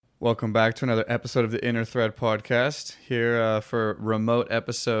Welcome back to another episode of the Inner Thread podcast. Here for remote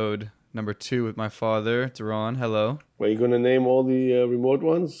episode number 2 with my father, Duran. Hello. Are you going to name all the remote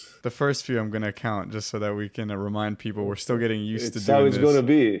ones? The first few I'm going to count just so that we can remind people we're still getting used to doing this. It's how it's going to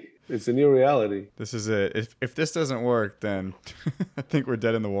be. It's a new reality. This is it. If this doesn't work, then I think we're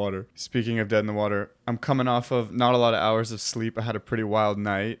dead in the water. Speaking of dead in the water, I'm coming off of not a lot of hours of sleep. I had a pretty wild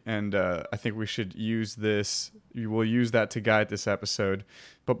night, and I think we should use this. We'll use that to guide this episode.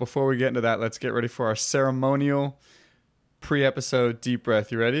 But before we get into that, let's get ready for our ceremonial pre-episode deep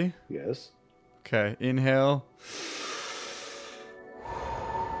breath. You ready? Yes. Okay, inhale.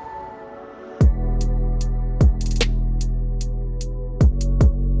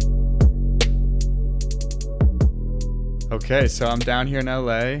 Okay, so I'm down here in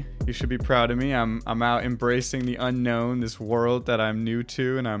LA. You should be proud of me. I'm out embracing the unknown, this world that I'm new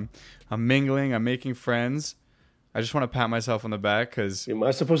to, and I'm mingling, I'm making friends. I just want to pat myself on the back because... Am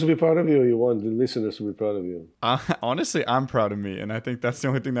I supposed to be proud of you, or you want the listeners to be proud of you? Honestly, I'm proud of me, and I think that's the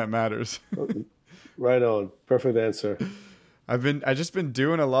only thing that matters. Right on. Perfect answer. I just been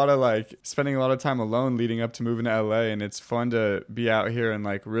doing a lot of spending a lot of time alone leading up to moving to LA, and it's fun to be out here and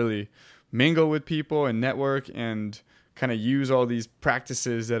really mingle with people and network and kind of use all these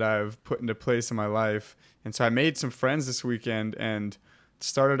practices that I've put into place in my life. And so I made some friends this weekend, and it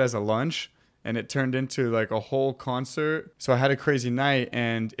started as a lunch and it turned into a whole concert. So I had a crazy night,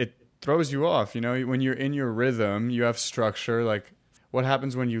 and it throws you off. You know, when you're in your rhythm, you have structure. What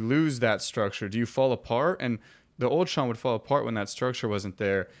happens when you lose that structure? Do you fall apart? And the old Sean would fall apart when that structure wasn't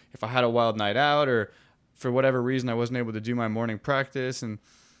there. If I had a wild night out, or for whatever reason I wasn't able to do my morning practice, and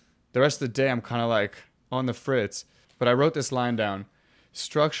the rest of the day I'm kind of on the fritz. But I wrote this line down.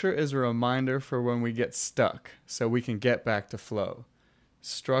 Structure is a reminder for when we get stuck so we can get back to flow.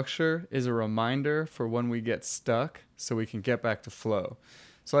 Structure is a reminder for when we get stuck so we can get back to flow.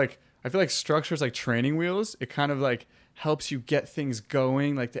 So I feel like structure is like training wheels. It kind of helps you get things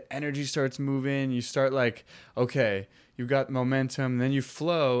going. The energy starts moving. You start okay, you got momentum, then you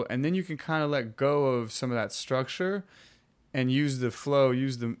flow, and then you can kind of let go of some of that structure and use the flow,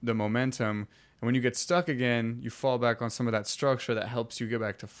 use the momentum. And when you get stuck again, you fall back on some of that structure that helps you get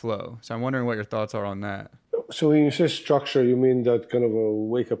back to flow. So I'm wondering what your thoughts are on that. So when you say structure, you mean that kind of a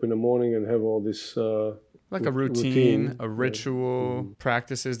wake up in the morning and have all this... a routine, a ritual,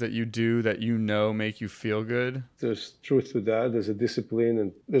 practices that you do that make you feel good. There's truth to that. There's a discipline,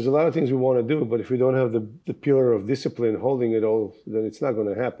 and there's a lot of things we want to do, but if we don't have the pillar of discipline holding it all, then it's not going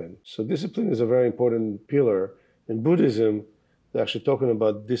to happen. So discipline is a very important pillar. In Buddhism, they're actually talking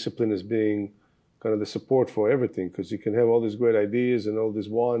about discipline as being kind of the support for everything, because you can have all these great ideas and all these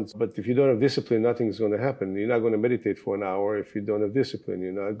wants, but if you don't have discipline, nothing's going to happen. You're not going to meditate for an hour if you don't have discipline.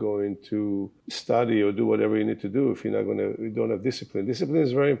 You're not going to study or do whatever you need to do if you don't have discipline. Discipline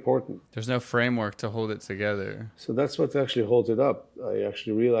is very important. There's no framework to hold it together. So that's what actually holds it up. I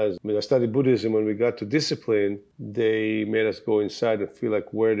actually realized when I studied Buddhism, when we got to discipline, they made us go inside and feel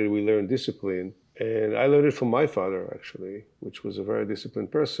where did we learn discipline? And I learned it from my father, actually, which was a very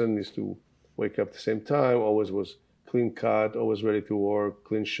disciplined person. He used to wake up at the same time, always was clean cut, always ready to work,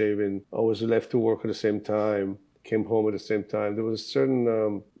 clean shaven, always left to work at the same time, came home at the same time. There was a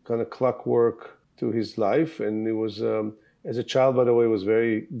certain kind of clockwork to his life. And it was, as a child, by the way, it was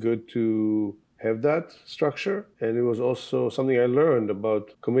very good to have that structure. And it was also something I learned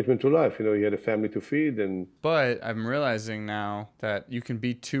about commitment to life. You know, he had a family to feed. But I'm realizing now that you can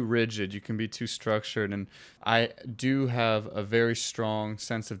be too rigid, you can be too structured. And I do have a very strong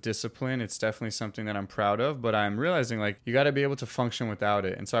sense of discipline. It's definitely something that I'm proud of, but I'm realizing you got to be able to function without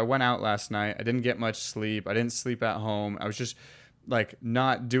it. And so I went out last night. I didn't get much sleep. I didn't sleep at home. I was just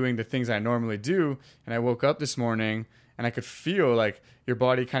not doing the things I normally do. And I woke up this morning and I could feel your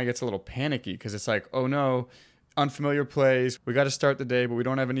body kind of gets a little panicky because it's oh no, unfamiliar place. We got to start the day, but we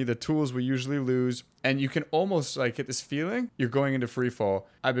don't have any of the tools we usually lose. And you can almost get this feeling you're going into free fall.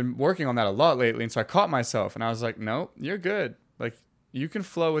 I've been working on that a lot lately. And so I caught myself and I was no, you're good. You can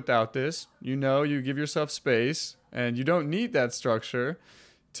flow without this. You give yourself space and you don't need that structure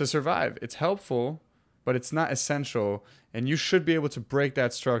to survive. It's helpful, but it's not essential. And you should be able to break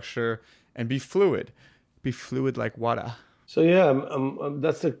that structure and be fluid. Be fluid like water. So yeah,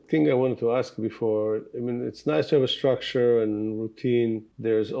 that's the thing I wanted to ask before. I mean, it's nice to have a structure and routine.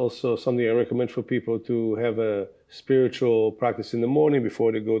 There's also something I recommend for people to have a spiritual practice in the morning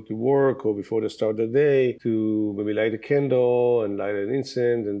before they go to work or before they start the day, to maybe light a candle and light an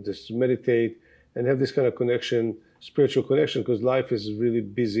incense and just meditate and have this kind of connection, spiritual connection, because life is really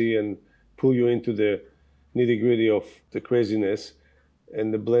busy and pull you into the nitty-gritty of the craziness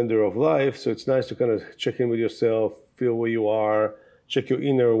and the blender of life. So it's nice to kind of check in with yourself, feel where you are, check your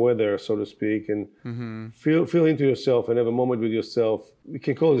inner weather, so to speak, and feel into yourself and have a moment with yourself. We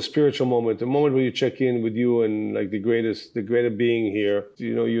can call it a spiritual moment, a moment where you check in with you and like the greater being here.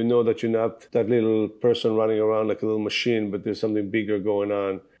 You know that you're not that little person running around like a little machine, but there's something bigger going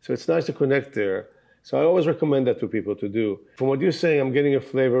on. So it's nice to connect there. So I always recommend that to people to do. From what you're saying, I'm getting a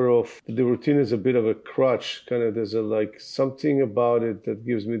flavor of the routine is a bit of a crutch. Kind of there's something about it that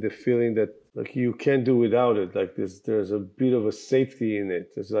gives me the feeling that like you can't do without it. Like there's a bit of a safety in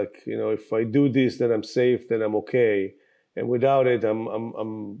it. It's like, if I do this, then I'm safe, then I'm okay. And without it,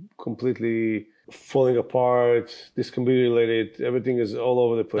 I'm completely falling apart, discombobulated. Everything is all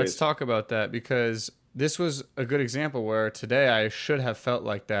over the place. Let's talk about that, because this was a good example where today I should have felt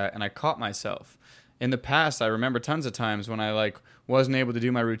like that and I caught myself. In the past, I remember tons of times when I wasn't able to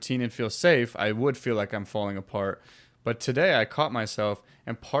do my routine and feel safe, I would feel like I'm falling apart. But today I caught myself,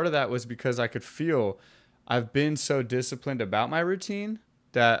 and part of that was because I could feel I've been so disciplined about my routine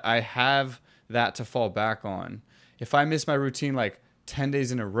that I have that to fall back on. If I miss my routine 10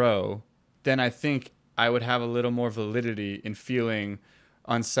 days in a row, then I think I would have a little more validity in feeling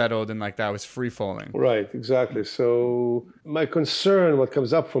unsettled and like that I was free falling. Right, exactly. So my concern, what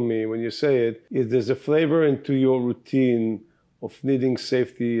comes up for me when you say it, is there's a flavor into your routine of needing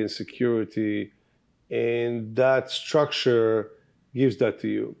safety and security, and that structure gives that to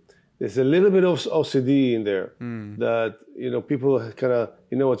you. There's a little bit of OCD in there that, people kind of,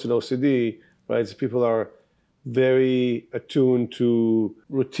 what's an OCD, right? So people are very attuned to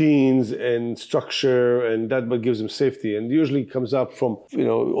routines and structure, and that what gives them safety. And usually comes up from,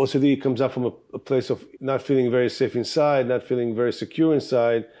 OCD comes up from a place of not feeling very safe inside, not feeling very secure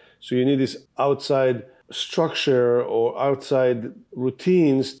inside. So you need this outside structure or outside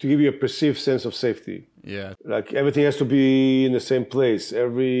routines to give you a perceived sense of safety. Yeah. Like everything has to be in the same place.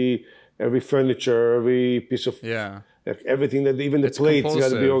 Every furniture, every piece of like everything, that even the plates got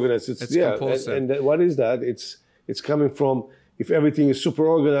to be organized. It's compulsive. And what is that? It's coming from, if everything is super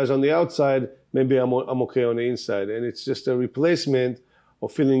organized on the outside, maybe I'm okay on the inside, and it's just a replacement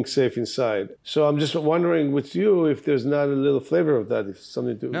of feeling safe inside. So I'm just wondering with you if there's not a little flavor of that, if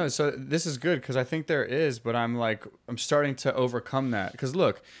something to. No, so this is good because I think there is, but I'm starting to overcome that. Because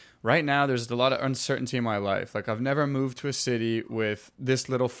look, right now there's a lot of uncertainty in my life. Like, I've never moved to a city with this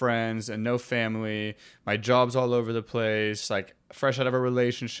little friends and no family. My job's all over the place, like fresh out of a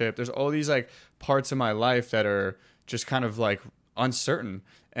relationship. There's all these parts of my life that are just kind of uncertain.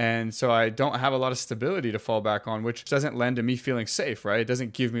 And so I don't have a lot of stability to fall back on, which doesn't lend to me feeling safe, right? It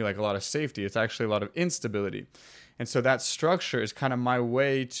doesn't give me a lot of safety. It's actually a lot of instability. And so that structure is kind of my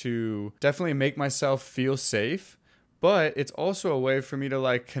way to definitely make myself feel safe. But it's also a way for me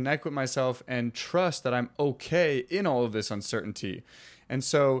to connect with myself and trust that I'm okay in all of this uncertainty. And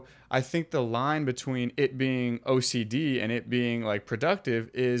so I think the line between it being OCD and it being productive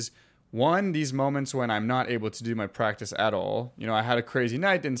is, one, these moments when I'm not able to do my practice at all. I had a crazy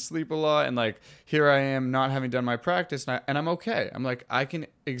night, didn't sleep a lot, and here I am not having done my practice, and I'm okay. I'm I can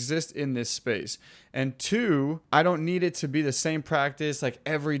exist in this space. And two, I don't need it to be the same practice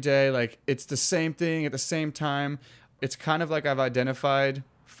every day. It's the same thing at the same time. It's kind of I've identified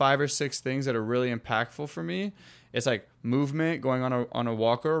 5 or 6 things that are really impactful for me. It's movement, going on a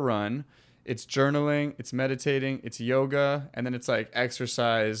walk or a run. It's journaling, it's meditating, it's yoga, and then it's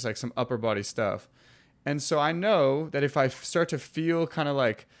exercise, some upper body stuff. And so I know that if I start to feel kind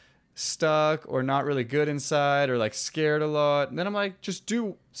of stuck or not really good inside or scared a lot, then I'm just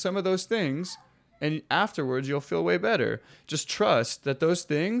do some of those things, and afterwards you'll feel way better. Just trust that those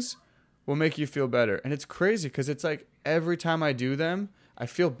things will make you feel better. And it's crazy because it's every time I do them, I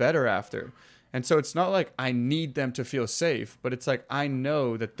feel better after. And so it's not I need them to feel safe, but it's I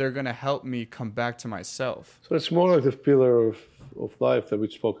know that they're going to help me come back to myself. So it's more like the pillar of life that we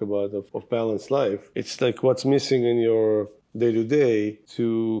spoke about, of balanced life. It's what's missing in your day-to-day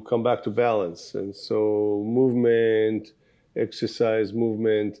to come back to balance. And so movement, exercise,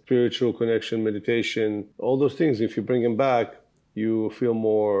 movement, spiritual connection, meditation, all those things, if you bring them back, you feel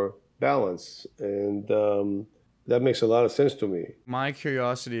more balanced. And that makes a lot of sense to me. My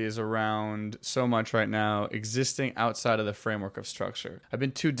curiosity is around so much right now existing outside of the framework of structure. I've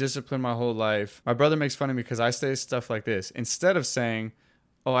been too disciplined my whole life. My brother makes fun of me because I say stuff like this. Instead of saying,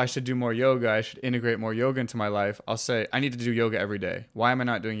 oh, I should do more yoga, I should integrate more yoga into my life, I'll say, I need to do yoga every day. Why am I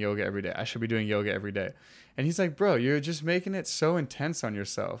not doing yoga every day? I should be doing yoga every day. And he's like, bro, you're just making it so intense on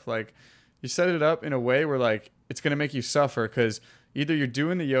yourself. You set it up in a way where it's going to make you suffer because either you're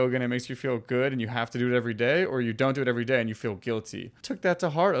doing the yoga and it makes you feel good and you have to do it every day, or you don't do it every day and you feel guilty. I took that to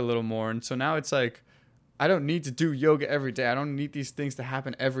heart a little more. And so now it's I don't need to do yoga every day. I don't need these things to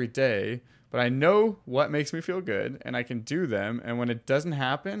happen every day. but I know what makes me feel good and I can do them. And when it doesn't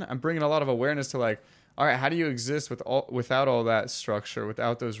happen, I'm bringing a lot of awareness to like, all right, how do you exist without all that structure,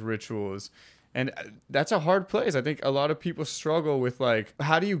 without those rituals? And that's a hard place. I think a lot of people struggle with like,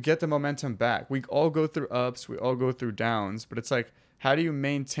 how do you get the momentum back? We all go through ups, we all go through downs, but it's like, how do you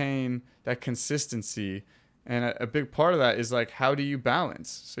maintain that consistency? And a big part of that is like, how do you balance?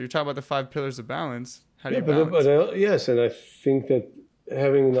 So you're talking about the 5 pillars of balance. How do you balance? Yes, and I think that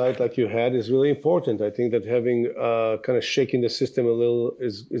having a night like you had is really important. I think that having kind of shaking the system a little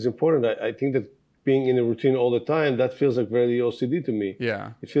is important. I think that being in a routine all the time, that feels like very OCD to me.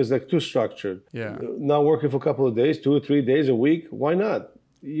 Yeah. It feels like too structured. Yeah. Not working for a couple of days, 2 or 3 days a week, why not?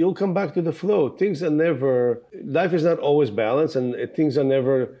 You'll come back to the flow. Life is not always balanced, and things are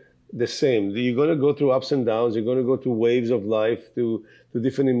never the same. You're going to go through ups and downs. You're going to go through waves of life, to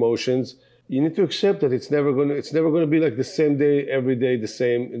different emotions. You need to accept that it's never going to be like the same day, every day the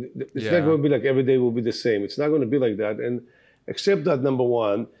same. It's not going to be like every day will be the same. It's not going to be like that. And accept that, number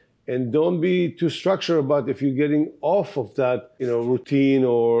one. And don't be too structured about if you're getting off of that, routine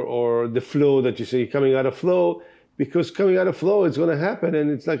or the flow that you say, you're coming out of flow, because coming out of flow, it's going to happen.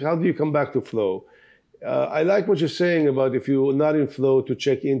 And it's like, how do you come back to flow? I like what you're saying about if you're not in flow, to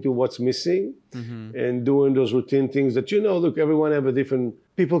check into what's missing and doing those routine things that, look, everyone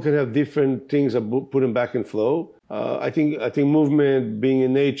people can have different things that put them back in flow. I think movement, being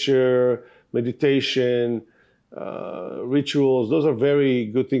in nature, meditation, rituals, those are very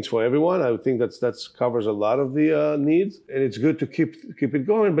good things for everyone. I would think that covers a lot of the needs, and it's good to keep it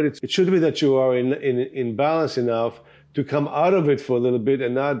going. But it should be that you are in balance enough to come out of it for a little bit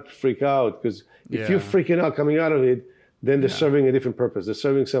and not freak out. Because if you're freaking out coming out of it, then they're serving a different purpose. They're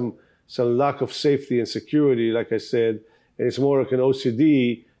serving some lack of safety and security, like I said, and it's more like an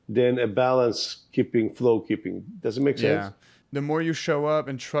OCD than a balance flow keeping. Does it make sense? Yeah. The more you show up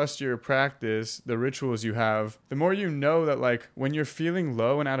and trust your practice, the rituals you have, the more you know that like when you're feeling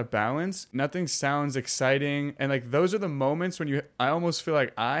low and out of balance, nothing sounds exciting. And like those are the moments when I almost feel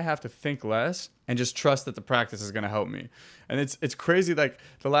like I have to think less and just trust that the practice is going to help me. And it's crazy. Like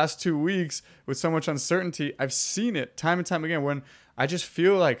the last 2 weeks with so much uncertainty, I've seen it time and time again when I just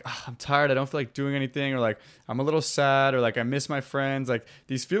feel like I'm tired. I don't feel like doing anything, or like I'm a little sad, or like I miss my friends. Like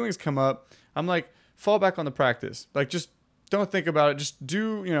these feelings come up. I'm like, fall back on the practice. Like just don't think about it. Just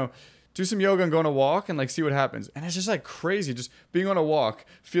do some yoga and go on a walk and like see what happens. And it's just like crazy. Just being on a walk,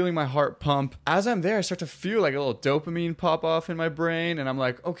 feeling my heart pump. As I'm there, I start to feel like a little dopamine pop off in my brain. And I'm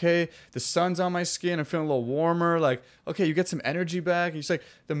like, okay, the sun's on my skin. I'm feeling a little warmer. Like, okay, you get some energy back. And it's like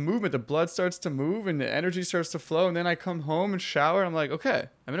the movement, the blood starts to move and the energy starts to flow. And then I come home and shower. And I'm like, okay,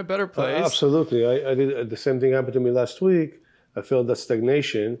 I'm in a better place. Absolutely. I did the same thing happened to me last week. I felt that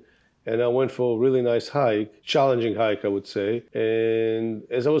stagnation. And I went for a really nice hike, challenging hike, I would say. And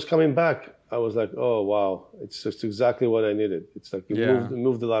as I was coming back, I was like, oh, wow, it's just exactly what I needed. It's like it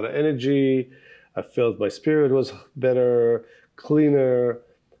moved a lot of energy. I felt my spirit was better, cleaner.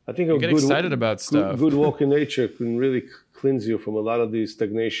 I think you get excited about stuff. Good walk in nature can really cleanse you from a lot of the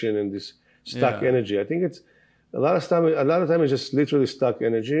stagnation and this stuck energy. I think it's a lot of time it's just literally stuck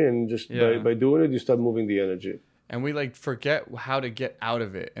energy, and just by doing it, you start moving the energy. And we like forget how to get out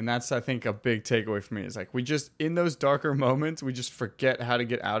of it. And that's, I think, a big takeaway for me is like, we just, in those darker moments, we just forget how to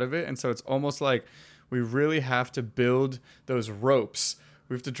get out of it. And so it's almost like we really have to build those ropes.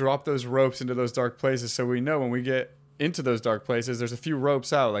 We have to drop those ropes into those dark places. So we know when we get into those dark places, there's a few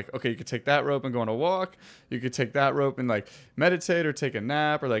ropes out. Like, okay, you could take that rope and go on a walk. You could take that rope and like meditate or take a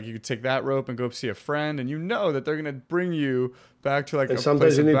nap, or like you could take that rope and go see a friend. And you know that they're going to bring you back to like a place of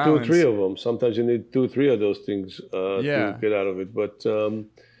balance. Sometimes you need 2 or 3 of them. Sometimes you need 2 or 3 of those things to get out of it. But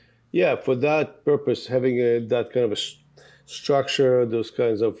for that purpose, having that kind of a structure, those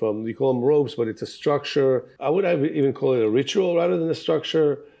kinds of, you call them ropes, but it's a structure. I would even call it a ritual rather than a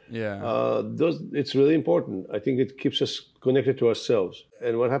structure. It's really important. I think it keeps us connected to ourselves.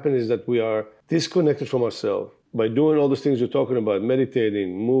 And what happens is that we are disconnected from ourselves. By doing all those things you're talking about,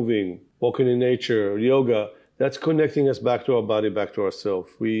 meditating, moving, walking in nature, yoga, that's connecting us back to our body, back to ourselves.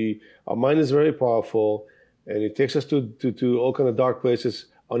 Our mind is very powerful, and it takes us to all kind of dark places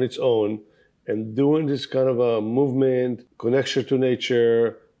on its own. And doing this kind of a movement, connection to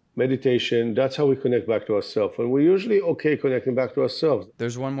nature, meditation, that's how we connect back to ourselves. And we're usually okay connecting back to ourselves.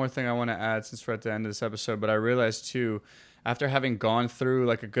 There's one more thing I want to add since we're at the end of this episode, but I realized too, after having gone through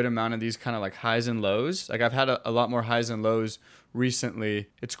like a good amount of these kind of like highs and lows, like I've had a lot more highs and lows recently.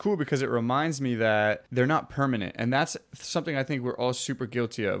 It's cool because it reminds me that they're not permanent. And that's something I think we're all super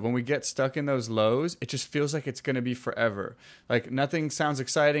guilty of. When we get stuck in those lows, it just feels like it's going to be forever. Like nothing sounds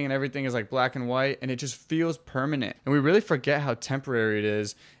exciting and everything is like black and white, and it just feels permanent. And we really forget how temporary it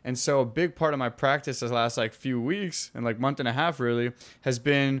is. And so a big part of my practice this last like few weeks and like month and a half really has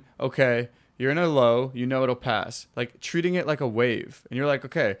been, okay, you're in a low, you know it'll pass. Like treating it like a wave. And you're like,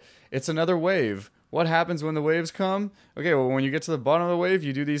 okay, it's another wave. What happens when the waves come? Okay, well, when you get to the bottom of the wave,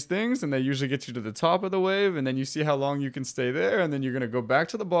 you do these things, and they usually get you to the top of the wave, and then you see how long you can stay there, and then you're going to go back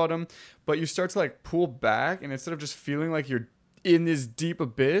to the bottom. But you start to, like, pull back, and instead of just feeling like you're in this deep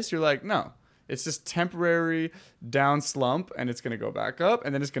abyss, you're like, no, it's this temporary down slump, and it's going to go back up,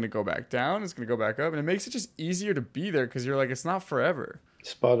 and then it's going to go back down, it's going to go back up, and it makes it just easier to be there because you're like, it's not forever.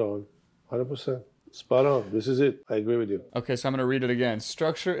 Spot on. 100%. Spot on. This is it. I agree with you. Okay, so I'm going to read it again.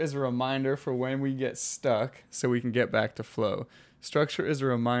 Structure is a reminder for when we get stuck so we can get back to flow. Structure is a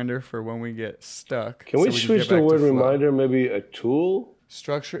reminder for when we get stuck. Can we switch the word reminder, maybe a tool?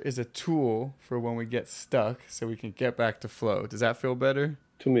 Structure is a tool for when we get stuck so we can get back to flow. Does that feel better?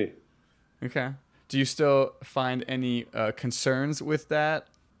 To me. Okay. Do you still find any concerns with that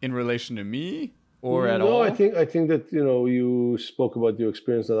in relation to me? Or at all? No, I think that, you spoke about your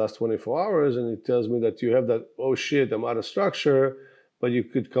experience the last 24 hours, and it tells me that you have that, oh shit, I'm out of structure, but you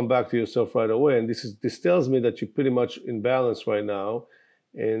could come back to yourself right away. And this tells me that you're pretty much in balance right now,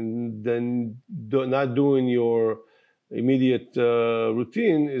 and then not doing your immediate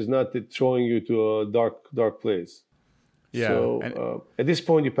routine is not throwing you to a dark place. Yeah. So at this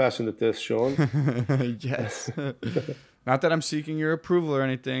point, you're passing the test, Sean. Yes. Not that I'm seeking your approval or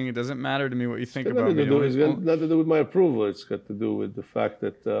anything. It doesn't matter to me what you think about me. It's got nothing to do with my approval. It's got to do with the fact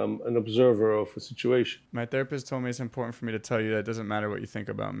that I'm an observer of a situation. My therapist told me it's important for me to tell you that it doesn't matter what you think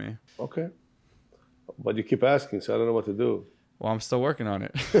about me. Okay. But you keep asking, so I don't know what to do. Well, I'm still working on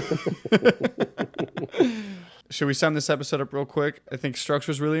it. Should we sum this episode up real quick? I think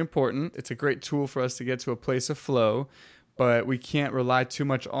structure is really important. It's a great tool for us to get to a place of flow, but we can't rely too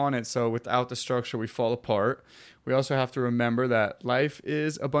much on it. So without the structure, we fall apart. We also have to remember that life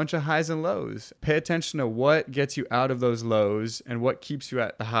is a bunch of highs and lows. Pay attention to what gets you out of those lows and what keeps you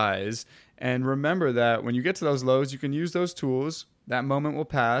at the highs. And remember that when you get to those lows, you can use those tools. That moment will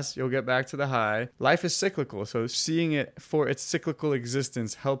pass. You'll get back to the high. Life is cyclical. So seeing it for its cyclical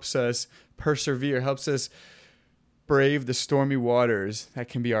existence helps us persevere, helps us brave the stormy waters that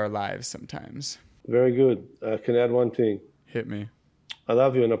can be our lives sometimes. Very good. I can add one thing. Hit me. I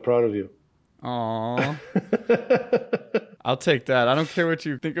love you and I'm proud of you. Aww. I'll take that. I don't care what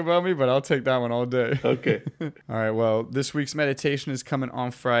you think about me, but I'll take that one all day. Okay. All right. Well, this week's meditation is coming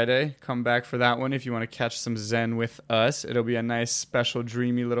on Friday. Come back for that one if you want to catch some Zen with us. It'll be a nice, special,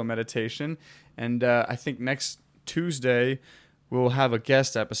 dreamy little meditation. And I think next Tuesday, we'll have a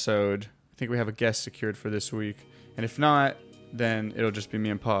guest episode. I think we have a guest secured for this week. And if not, then it'll just be me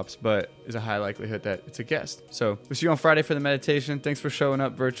and Pops, but there's a high likelihood that it's a guest. So we'll see you on Friday for the meditation. Thanks for showing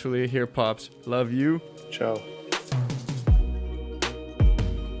up virtually here, Pops. Love you. Ciao.